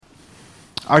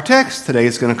Our text today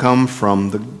is going to come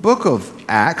from the book of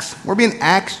Acts. We're being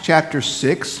Acts chapter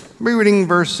 6. We're reading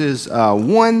verses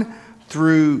 1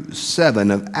 through 7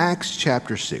 of Acts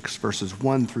chapter 6, verses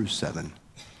 1 through 7.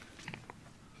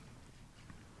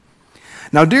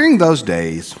 Now during those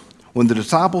days, when the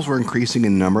disciples were increasing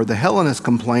in number, the Hellenists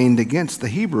complained against the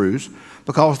Hebrews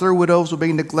because their widows were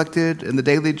being neglected in the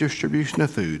daily distribution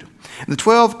of food. And the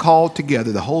 12 called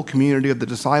together the whole community of the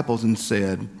disciples and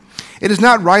said, "It is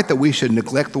not right that we should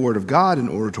neglect the word of God in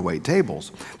order to wait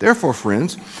tables. Therefore,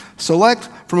 friends, select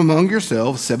from among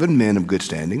yourselves 7 men of good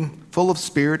standing, full of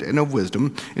spirit and of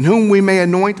wisdom, in whom we may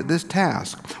anoint this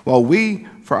task, while we,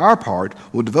 for our part,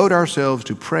 will devote ourselves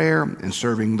to prayer and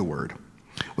serving the word."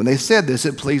 When they said this,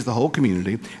 it pleased the whole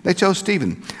community. They chose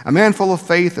Stephen, a man full of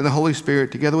faith and the Holy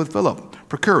Spirit, together with Philip,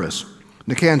 Prochorus,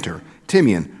 Nicanor,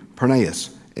 Timion, Parnaeus,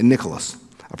 and Nicholas,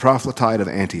 a proselyte of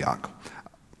Antioch.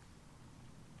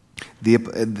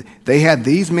 They had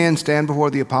these men stand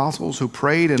before the apostles, who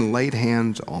prayed and laid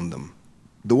hands on them.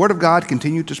 The word of God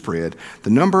continued to spread. The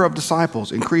number of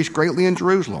disciples increased greatly in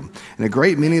Jerusalem, and a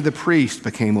great many of the priests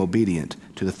became obedient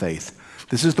to the faith.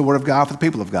 This is the word of God for the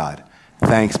people of God.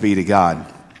 Thanks be to God.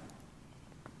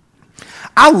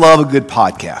 I love a good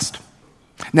podcast.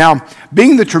 Now,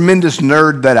 being the tremendous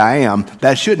nerd that I am,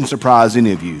 that shouldn't surprise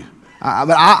any of you.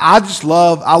 But I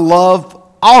love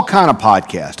all kind of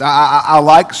podcasts. I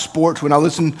like sports. When I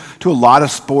listen to a lot of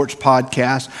sports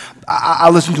podcasts, I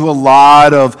listen to a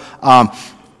lot of a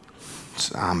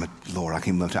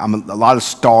lot of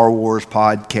Star Wars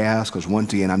podcasts, because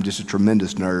once again, I'm just a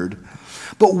tremendous nerd.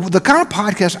 But the kind of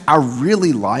podcasts I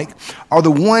really like are the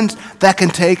ones that can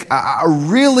take a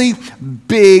really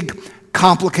big,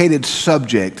 complicated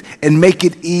subject and make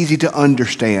it easy to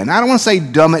understand. I don't want to say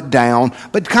dumb it down,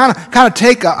 but kind of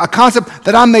take a concept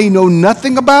that I may know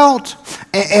nothing about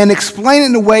and explain it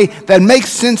in a way that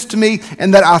makes sense to me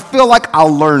and that I feel like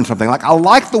I'll learn something. Like, I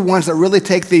like the ones that really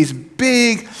take these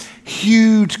big,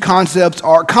 huge concepts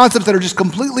or concepts that are just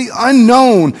completely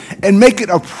unknown and make it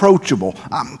approachable.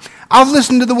 I've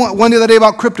listened to the one the other day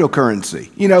about cryptocurrency,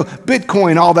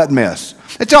 Bitcoin, all that mess.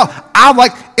 It's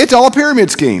all a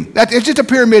pyramid scheme. It's just a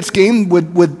pyramid scheme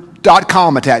with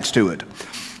 .com attached to it.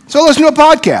 So listen to a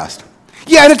podcast.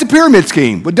 Yeah, and it's a pyramid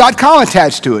scheme with .com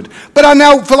attached to it. But I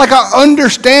now feel like I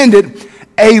understand it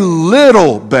a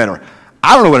little better.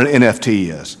 I don't know what an NFT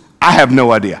is. I have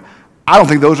no idea. I don't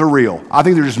think those are real. I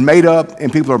think they're just made up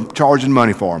and people are charging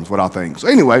money for them, is what I think. So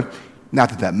anyway, not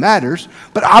that that matters,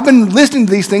 but I've been listening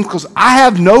to these things because I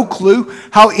have no clue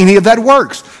how any of that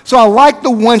works. So I like the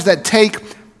ones that take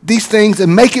these things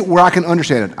and make it where I can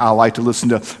understand it. I like to listen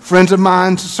to friends of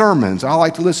mine's sermons. I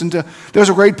like to listen to, there was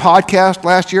a great podcast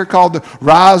last year called The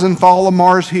Rise and Fall of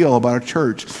Mars Hill about a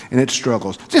church and its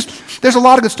struggles. There's a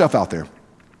lot of good stuff out there.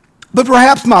 But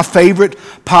perhaps my favorite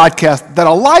podcast that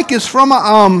I like is from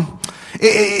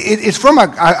it's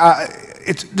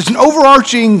an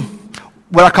overarching,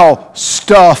 what I call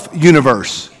stuff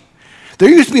universe. There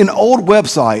used to be an old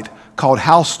website called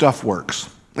How Stuff Works.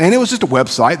 And it was just a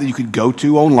website that you could go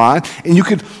to online and you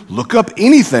could look up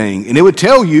anything and it would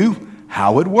tell you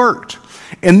how it worked.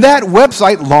 And that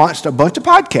website launched a bunch of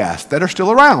podcasts that are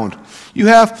still around. You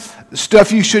have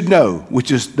Stuff You Should Know,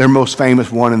 which is their most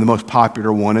famous one and the most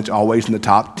popular one. It's always in the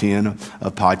top 10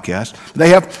 of podcasts. They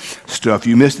have Stuff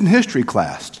You Missed in History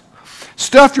Class.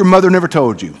 Stuff Your Mother Never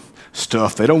Told You.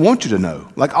 Stuff they don't want you to know.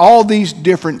 Like all these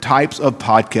different types of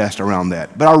podcasts around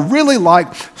that. But I really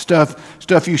like Stuff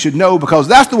You Should Know because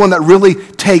that's the one that really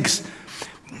takes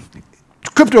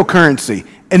cryptocurrency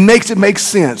and makes it make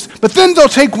sense. But then they'll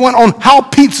take one on how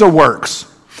pizza works.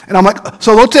 And I'm like,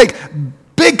 so they'll take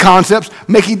big concepts,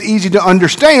 make it easy to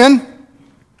understand,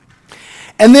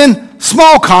 and then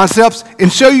small concepts and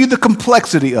show you the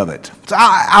complexity of it. So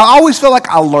I always feel like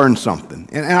I learned something.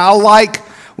 And I like,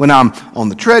 when I'm on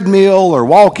the treadmill or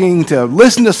walking, to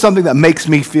listen to something that makes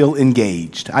me feel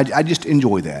engaged. I just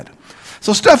enjoy that.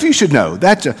 So Stuff You Should Know,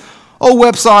 that's an old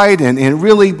website, and it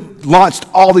really launched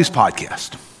all these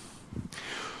podcasts.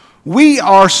 We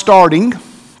are starting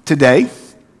today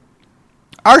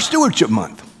our Stewardship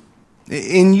Month.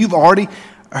 And you've already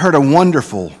heard a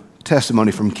wonderful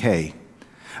testimony from Kay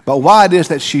about why it is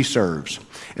that she serves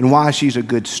and why she's a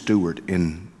good steward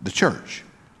in the church.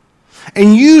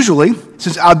 And usually,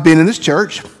 since I've been in this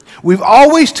church, we've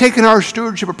always taken our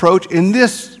stewardship approach in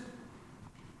this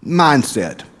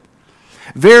mindset.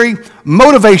 Very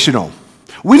motivational.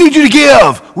 We need you to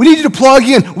give. We need you to plug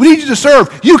in. We need you to serve.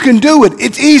 You can do it.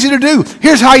 It's easy to do.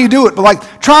 Here's how you do it. But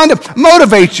trying to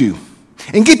motivate you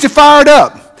and get you fired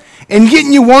up and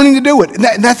getting you wanting to do it.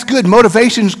 And that's good.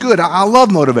 Motivation's good. I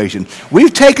love motivation.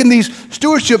 We've taken these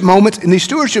stewardship moments in these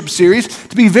stewardship series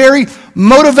to be very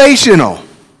motivational.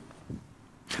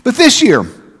 But this year,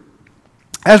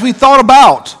 as we thought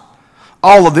about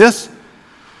all of this,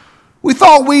 we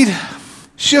thought we'd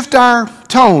shift our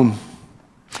tone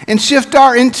and shift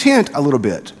our intent a little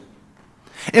bit.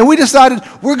 And we decided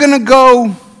we're going to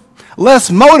go less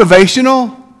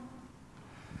motivational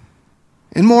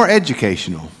and more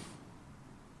educational.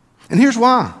 And here's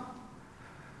why.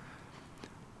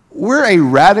 We're a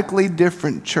radically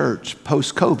different church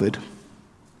post-COVID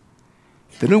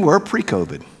than we were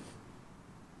pre-COVID.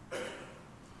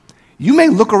 You may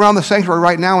look around the sanctuary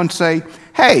right now and say,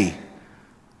 hey,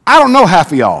 I don't know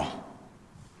half of y'all.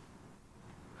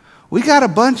 We got a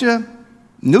bunch of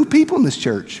new people in this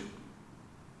church.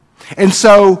 And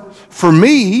so, for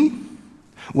me,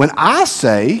 when I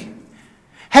say,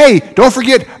 hey, don't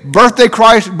forget birthday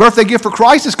gift for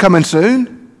Christ is coming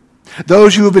soon.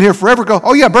 Those who have been here forever go,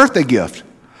 oh yeah, birthday gift.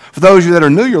 For those of you that are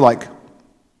new, you're like,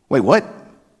 wait, what?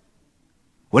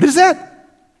 What is that?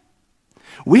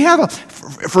 We have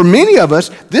for many of us,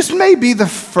 this may be the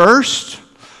first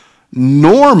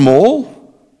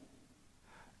normal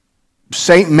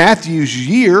St. Matthew's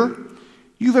year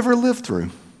you've ever lived through.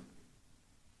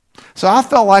 So I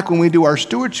felt like when we do our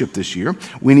stewardship this year,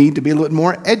 we need to be a little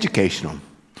more educational.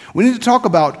 We need to talk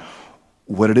about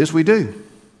what it is we do.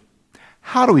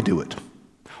 How do we do it?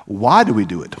 Why do we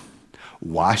do it?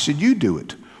 Why should you do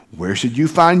it? Where should you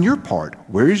find your part?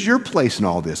 Where is your place in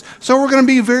all this? So we're going to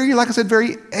be very, like I said,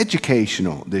 very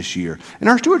educational this year in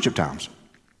our stewardship times.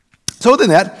 So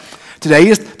then today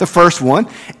is the first one,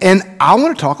 and I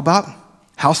want to talk about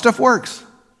how stuff works.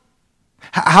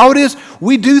 How it is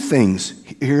we do things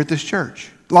here at this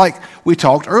church. Like we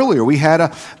talked earlier, we had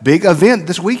a big event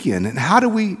this weekend, and how do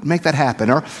we make that happen?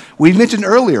 Or we mentioned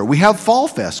earlier, we have Fall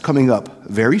Fest coming up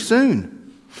very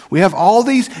soon. We have all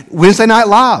these, Wednesday Night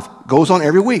Live goes on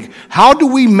every week. How do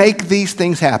we make these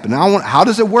things happen? How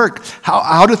does it work?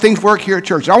 How do things work here at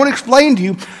church? I want to explain to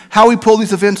you how we pull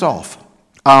these events off.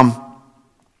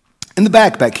 In the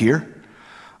back here,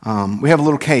 we have a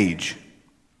little cage.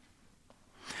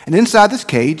 And inside this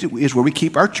cage is where we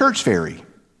keep our church fairy.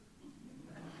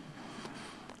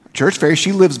 Church fairy,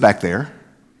 she lives back there.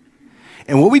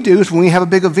 And what we do is when we have a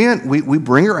big event, we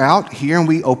bring her out here and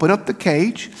we open up the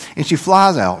cage and she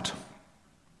flies out.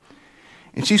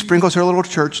 And she sprinkles her little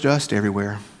church dust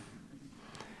everywhere.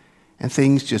 And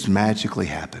things just magically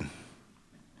happen.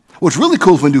 What's really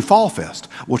cool is when we do Fall Fest.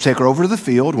 We'll take her over to the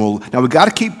field. Now we've got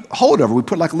to keep hold of her. We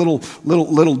put like a little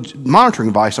monitoring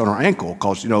device on her ankle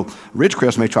because,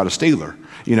 Ridgecrest may try to steal her,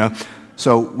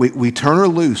 So we turn her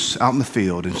loose out in the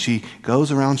field and she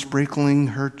goes around sprinkling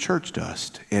her church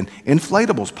dust and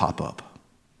inflatables pop up.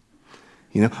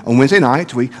 On Wednesday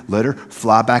nights, we let her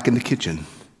fly back in the kitchen.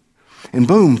 And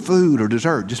boom, food or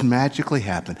dessert just magically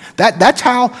happen. That's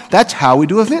how we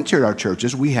do events here at our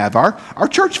churches. We have our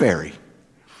church fairy.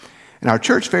 And our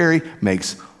church fairy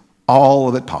makes all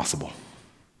of it possible.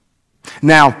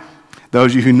 Now,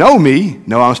 those of you who know me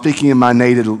know I'm speaking in my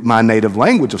native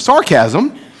language of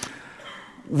sarcasm.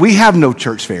 We have no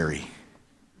church fairy.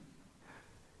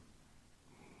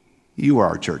 You are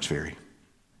our church fairy.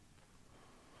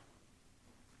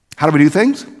 How do we do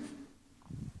things?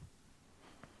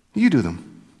 You do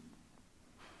them.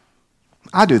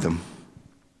 I do them.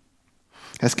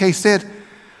 As Kay said,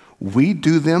 we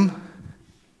do them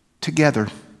together.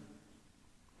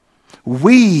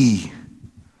 We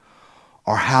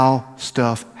are how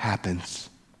stuff happens.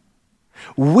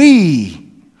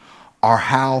 We are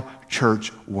how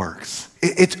church works.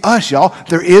 It's us, y'all.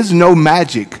 There is no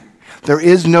magic. There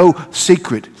is no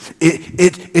secret.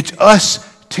 It's us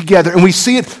together. And we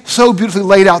see it so beautifully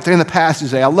laid out there in the passage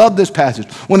today. I love this passage.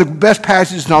 One of the best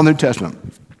passages in all the New Testament.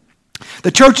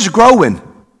 The church is growing.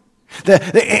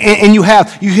 And you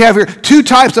have here two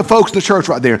types of folks in the church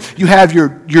right there. You have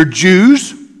your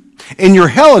Jews and your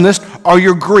Hellenists are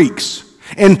your Greeks.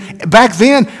 And back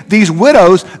then, these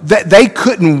widows, they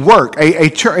couldn't work.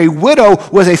 A widow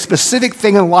was a specific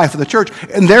thing in the life of the church.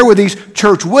 And there were these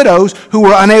church widows who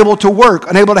were unable to work,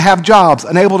 unable to have jobs,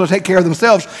 unable to take care of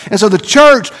themselves. And so the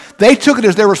church, they took it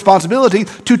as their responsibility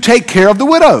to take care of the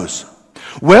widows.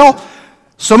 Well,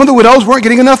 some of the widows weren't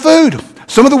getting enough food.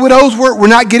 Some of the widows were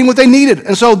not getting what they needed.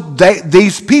 And so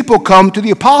these people come to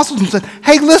the apostles and said,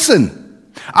 hey,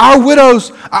 listen, our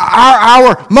widows,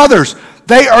 our mothers,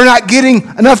 they are not getting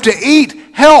enough to eat.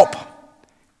 Help.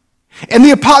 And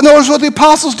notice what the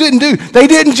apostles didn't do. They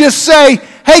didn't just say,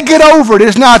 hey, get over it.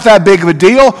 It's not that big of a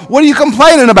deal. What are you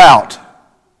complaining about?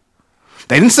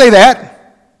 They didn't say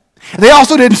that. They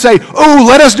also didn't say, oh,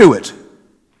 let us do it.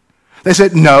 They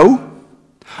said, no.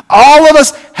 All of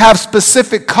us have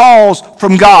specific calls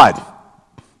from God.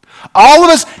 All of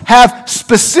us have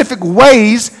specific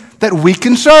ways that we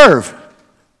can serve.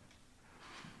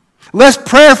 Let's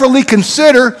prayerfully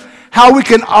consider how we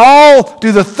can all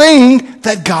do the thing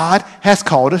that God has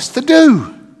called us to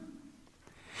do.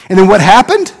 And then what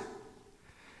happened?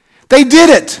 They did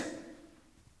it.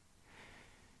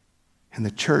 And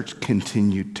the church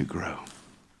continued to grow.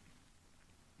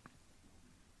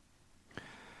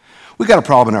 We got a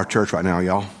problem in our church right now,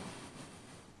 y'all.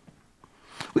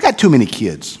 We got too many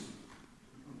kids.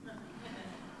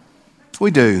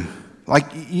 We do. Like,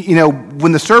 you know,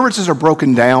 when the services are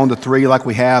broken down to 3 like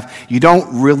we have, you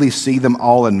don't really see them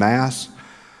all en masse.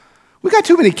 We got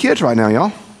too many kids right now,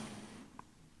 y'all.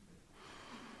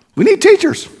 We need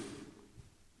teachers.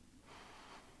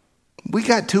 We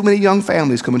got too many young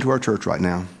families coming to our church right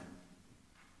now.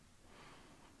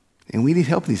 And we need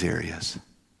help in these areas.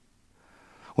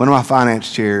 One of my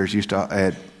finance chairs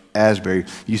at Asbury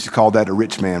used to call that a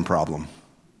rich man problem.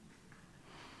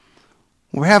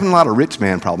 We're having a lot of rich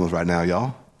man problems right now,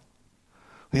 y'all.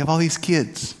 We have all these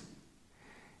kids,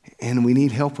 and we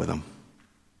need help with them.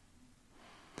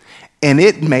 And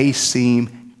it may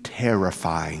seem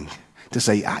terrifying to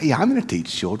say, yeah, I'm going to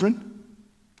teach children.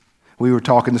 We were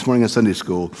talking this morning in Sunday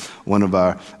school. One of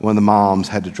the moms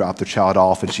had to drop their child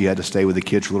off, and she had to stay with the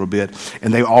kids for a little bit.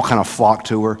 And they all kind of flocked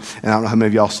to her. And I don't know how many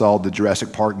of y'all saw the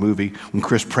Jurassic Park movie when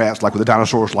Chris Pratt's like with the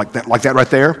dinosaurs like that right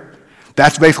there.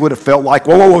 That's basically what it felt like.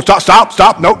 Whoa,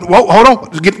 stop. No, whoa, hold on.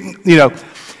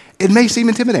 It may seem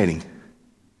intimidating.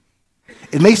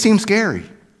 It may seem scary.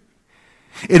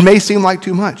 It may seem like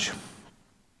too much.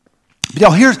 But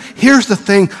y'all, here's the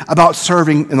thing about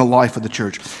serving in the life of the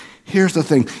church. Here's the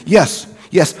thing. Yes,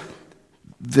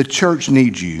 the church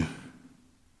needs you.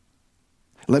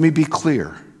 Let me be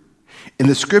clear. In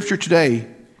the scripture today,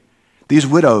 these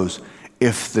widows,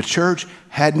 if the church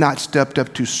had not stepped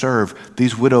up to serve,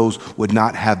 these widows would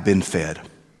not have been fed.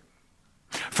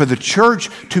 For the church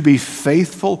to be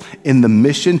faithful in the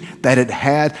mission that it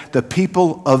had, the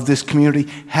people of this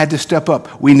community had to step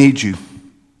up. We need you.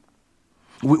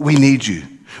 We need you.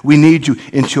 We need you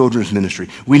in children's ministry.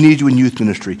 We need you in youth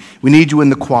ministry. We need you in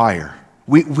the choir.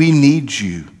 We need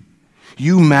you.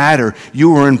 You matter.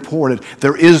 You are important.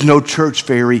 There is no church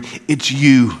fairy. It's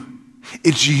you.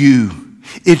 It's you.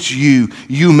 It's you.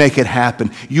 You make it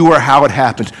happen. You are how it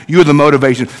happens. You are the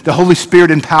motivation. The Holy Spirit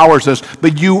empowers us,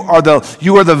 but you are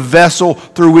the vessel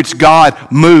through which God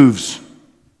moves.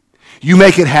 You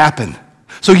make it happen.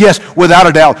 So yes, without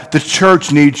a doubt, the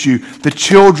church needs you. The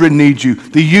children need you.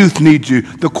 The youth needs you.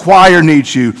 The choir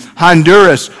needs you.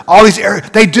 Honduras, all these areas,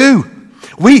 they do.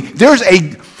 There's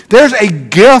a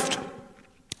gift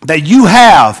that you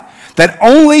have, that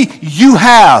only you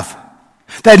have,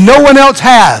 that no one else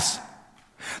has,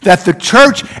 that the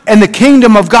church and the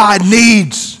kingdom of God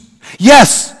needs.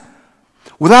 Yes,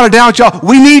 without a doubt, y'all,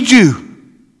 we need you.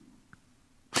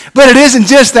 But it isn't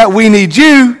just that we need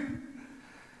you.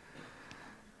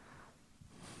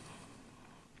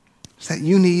 It's that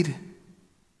you need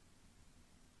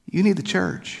the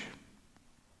church.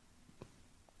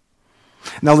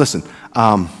 Now listen,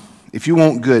 if you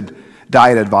want good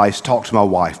diet advice, talk to my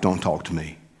wife. Don't talk to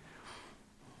me.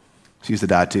 She's the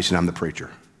dietitian. I'm the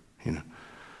preacher.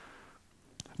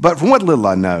 But from what little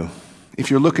I know, if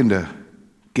you're looking to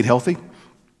get healthy,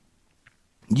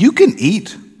 you can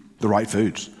eat the right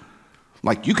foods.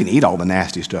 Like you can eat all the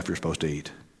nasty stuff you're supposed to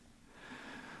eat.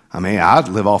 I mean, I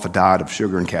live off a diet of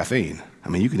sugar and caffeine. I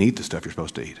mean, you can eat the stuff you're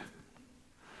supposed to eat.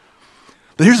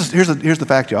 But here's the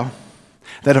fact, y'all,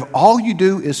 that if all you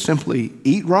do is simply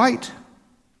eat right,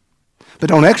 but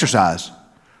don't exercise,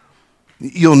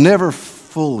 you'll never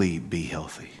fully be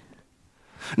healthy.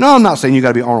 No, I'm not saying you got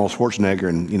to be Arnold Schwarzenegger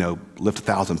and, lift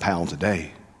 1,000 pounds a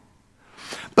day.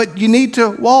 But you need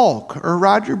to walk or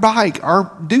ride your bike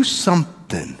or do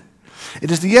something. It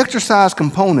is the exercise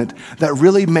component that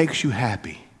really makes you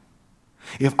happy.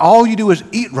 If all you do is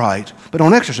eat right, but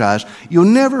don't exercise, you'll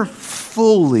never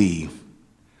fully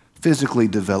physically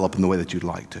develop in the way that you'd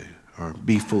like to or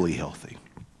be fully healthy.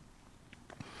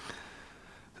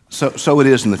 So it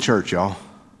is in the church, y'all.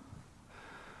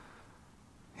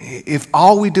 If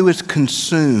all we do is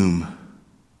consume,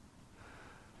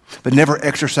 but never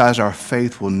exercise our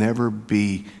faith, we'll never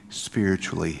be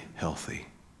spiritually healthy.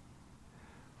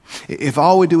 If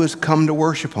all we do is come to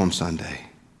worship on Sunday,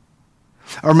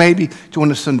 or maybe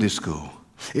join a Sunday school,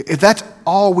 if that's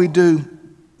all we do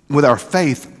with our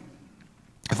faith,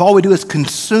 if all we do is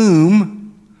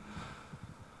consume,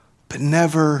 but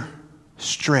never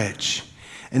stretch,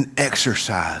 and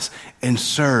exercise and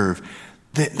serve,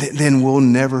 then we'll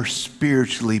never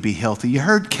spiritually be healthy. You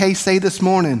heard Kay say this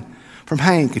morning from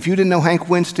Hank, if you didn't know Hank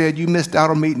Winstead, you missed out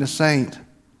on meeting a saint.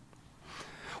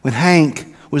 When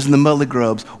Hank was in the Mudley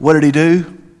Grubs, what did he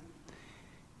do?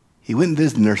 He went and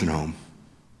visited the nursing home.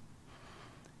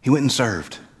 He went and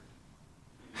served.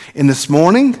 And this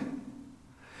morning,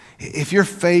 if your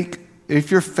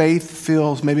faith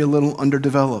feels maybe a little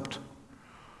underdeveloped,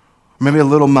 or maybe a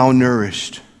little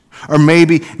malnourished, or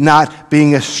maybe not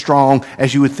being as strong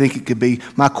as you would think it could be,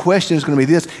 my question is going to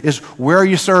be this, is where are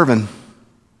you serving?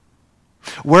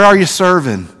 Where are you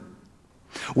serving?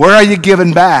 Where are you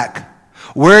giving back?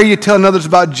 Where are you telling others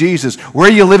about Jesus? Where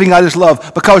are you living out His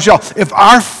love? Because y'all, if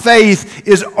our faith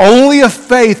is only a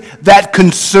faith that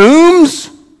consumes,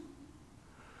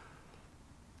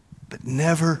 but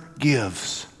never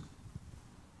gives,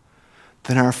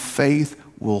 then our faith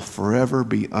will forever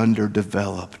be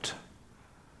underdeveloped.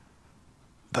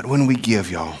 But when we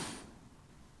give, y'all,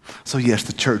 so yes,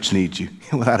 the church needs you.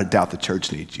 Without a doubt, the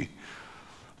church needs you.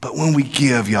 But when we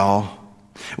give, y'all,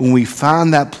 when we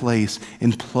find that place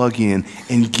and plug in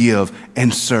and give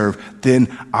and serve,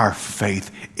 then our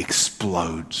faith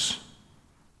explodes.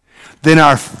 Then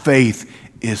our faith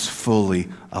is fully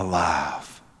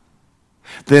alive.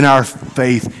 Then our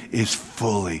faith is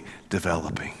fully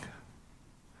developing.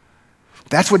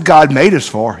 That's what God made us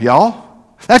for, y'all.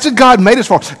 That's what God made us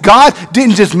for. God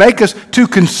didn't just make us to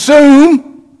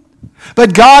consume,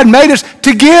 but God made us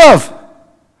to give.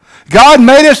 God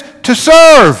made us to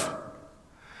serve.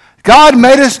 God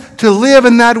made us to live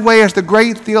in that way, as the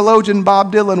great theologian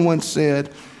Bob Dylan once said.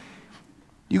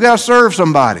 You got to serve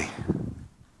somebody.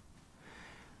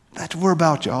 That's what we're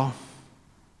about, y'all.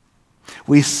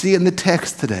 We see in the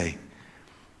text today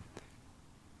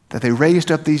that they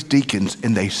raised up these deacons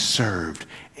and they served,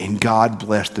 and God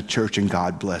blessed the church and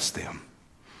God blessed them.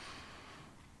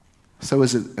 So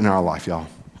is it in our life, y'all.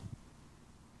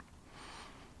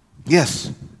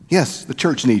 Yes, the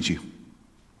church needs you.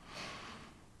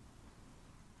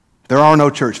 There are no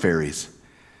church fairies.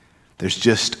 There's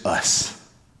just us.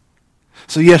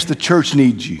 So yes, the church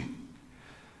needs you.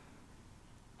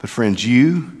 But friends,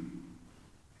 you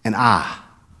and I,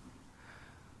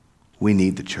 we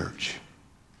need the church.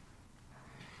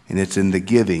 And it's in the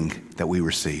giving that we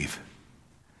receive.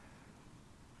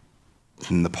 It's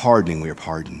in the pardoning we are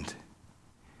pardoned.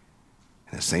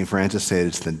 And as St. Francis said,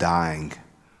 it's in the dying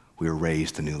we are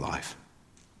raised to new life.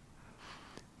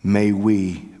 May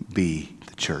we be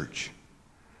the church.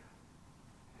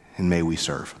 And may we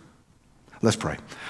serve. Let's pray.